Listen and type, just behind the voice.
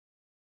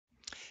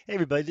Hey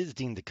everybody, this is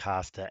Dean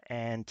DaCosta,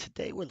 and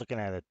today we're looking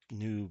at a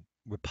new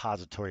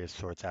repository of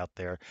sorts out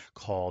there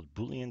called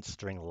Boolean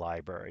String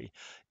Library.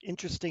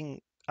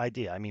 Interesting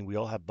idea. I mean, we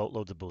all have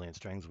boatloads of Boolean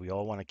strings. We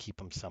all want to keep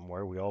them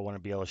somewhere. We all want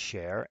to be able to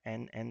share,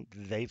 and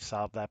they've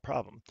solved that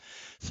problem.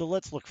 So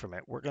let's look from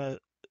it.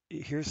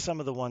 Here's some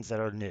of the ones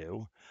that are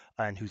new,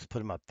 and who's put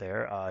them up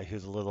there.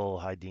 Here's a little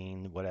hi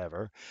Dean,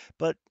 whatever.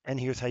 And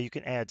here's how you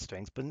can add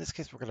strings. But in this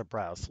case, we're going to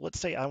browse. So let's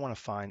say I want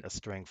to find a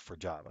string for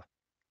Java.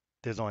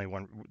 There's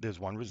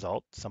one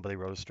result. Somebody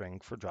wrote a string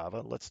for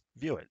Java. Let's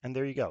view it. And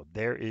there you go.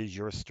 There is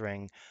your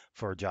string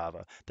for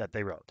Java that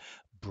they wrote.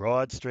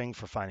 Broad string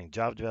for finding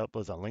Java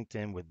developers on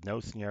LinkedIn with no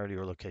seniority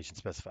or location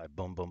specified.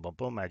 Boom, boom, boom,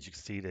 boom. As you can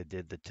see, they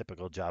did the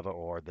typical Java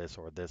or this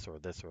or this or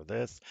this or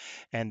this.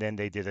 And then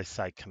they did a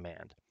cite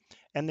command.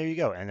 And there you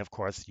go. And of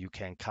course, you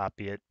can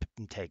copy it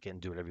and take it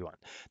and do whatever you want.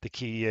 The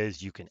key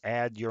is you can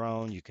add your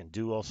own, you can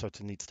do all sorts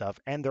of neat stuff,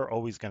 and they're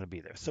always going to be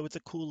there. So it's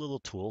a cool little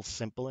tool,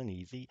 simple and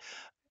easy.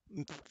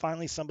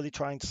 Finally somebody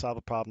trying to solve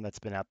a problem that's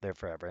been out there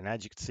forever. And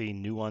as you can see,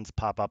 new ones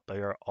pop up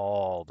there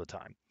all the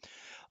time.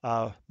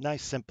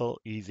 Nice,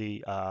 simple,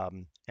 easy,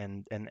 and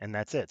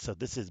that's it. So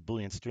this is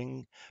Boolean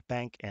String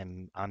Bank,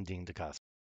 and I'm Dean DeCosta.